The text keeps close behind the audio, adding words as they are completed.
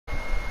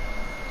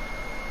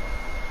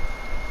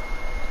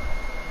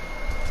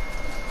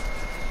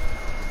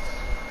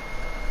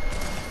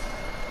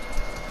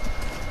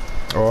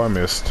Oh, I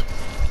missed.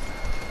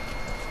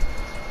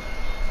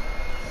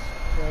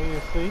 Yeah, you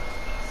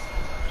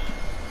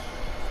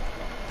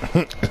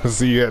see?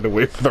 See, you had to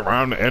wait for the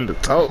round to end to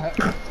talk.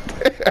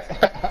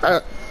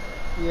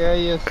 Yeah,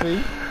 you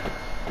see?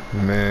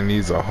 Man,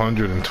 he's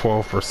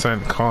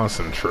 112%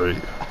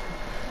 concentrate.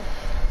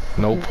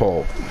 No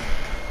pulp.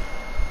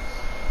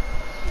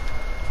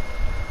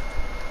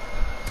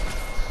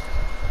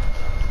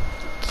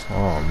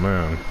 Oh,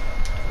 man.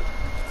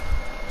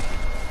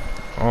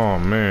 Oh,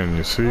 man,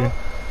 you see?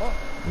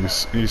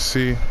 You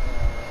see?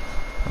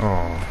 Oh.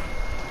 I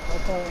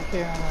thought you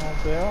came on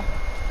Bill.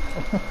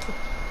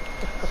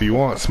 If you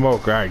want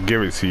smoke, I'd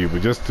give it to you,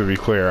 but just to be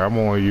clear, I'm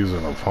only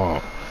using a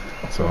pump.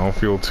 So don't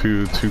feel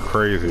too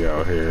crazy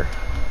out here.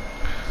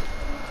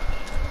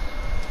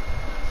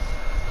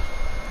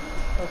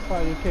 That's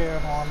why you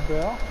came on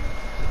Bill.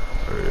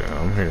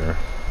 Yeah, I'm here.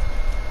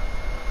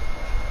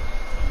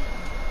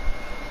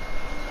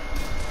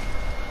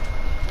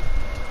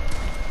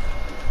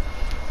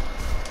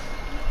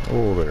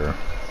 Oh, there.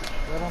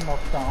 Get him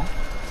up down.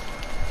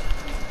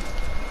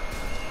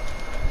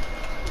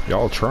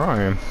 Y'all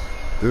trying.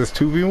 Is this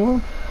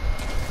 2v1?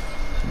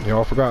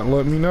 Y'all forgot to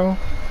let me know?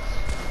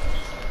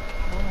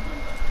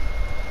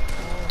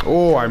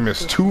 Oh, I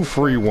missed 2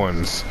 free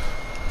ones.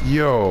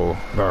 Yo,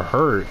 that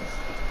hurt.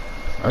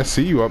 I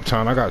see you,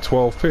 Uptown. I got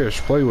 12 fish.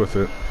 Play with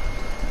it.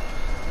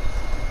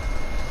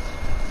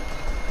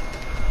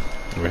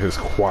 With his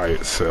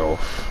quiet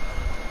self.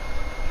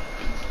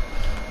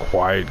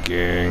 Quiet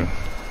gang.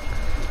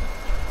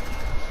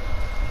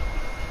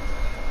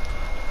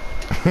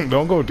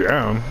 Don't go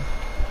down.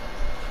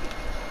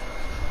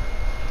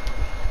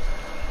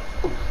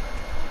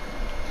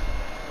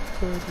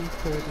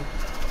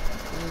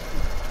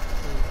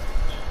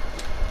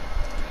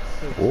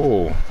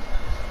 Whoa.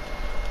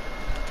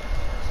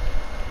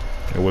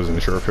 I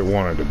wasn't sure if it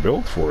wanted to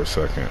build for a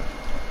second.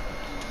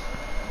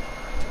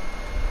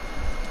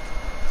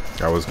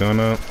 I was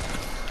gonna...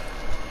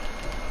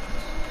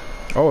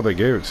 Oh, they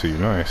gave it to you.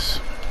 Nice.